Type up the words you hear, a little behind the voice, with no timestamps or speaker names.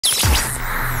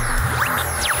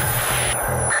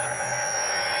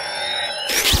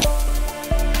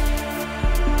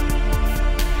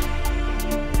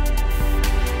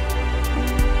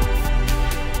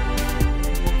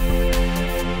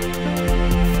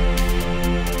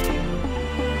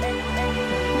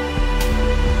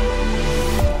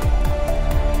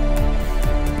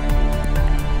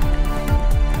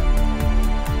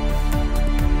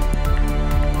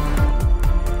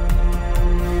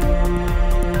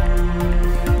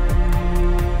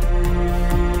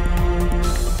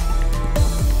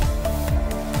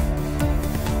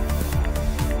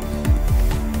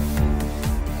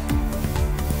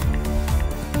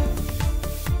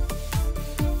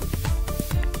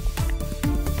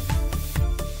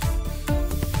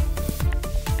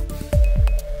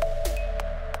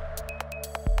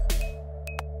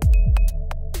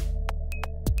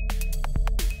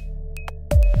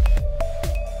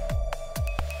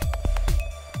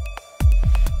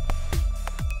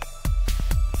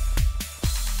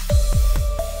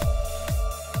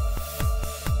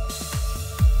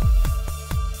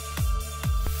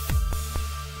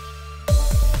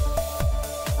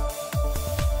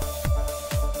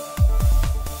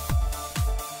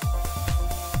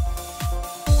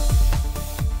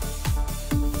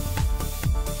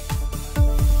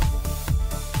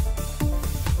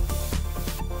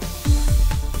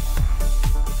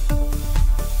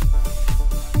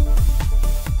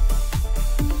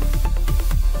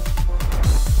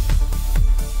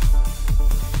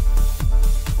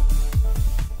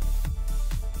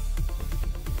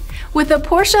With a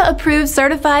Porsche approved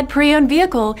certified pre-owned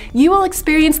vehicle, you will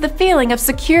experience the feeling of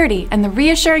security and the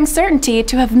reassuring certainty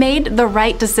to have made the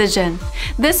right decision.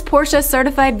 This Porsche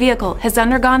certified vehicle has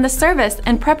undergone the service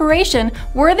and preparation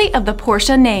worthy of the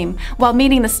Porsche name, while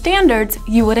meeting the standards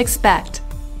you would expect.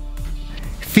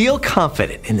 Feel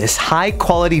confident in this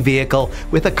high-quality vehicle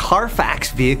with a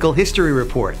Carfax Vehicle History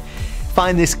Report.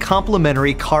 Find this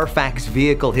complimentary Carfax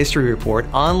Vehicle History Report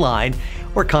online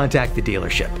or contact the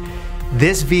dealership.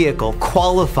 This vehicle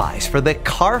qualifies for the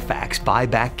Carfax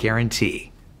buyback guarantee.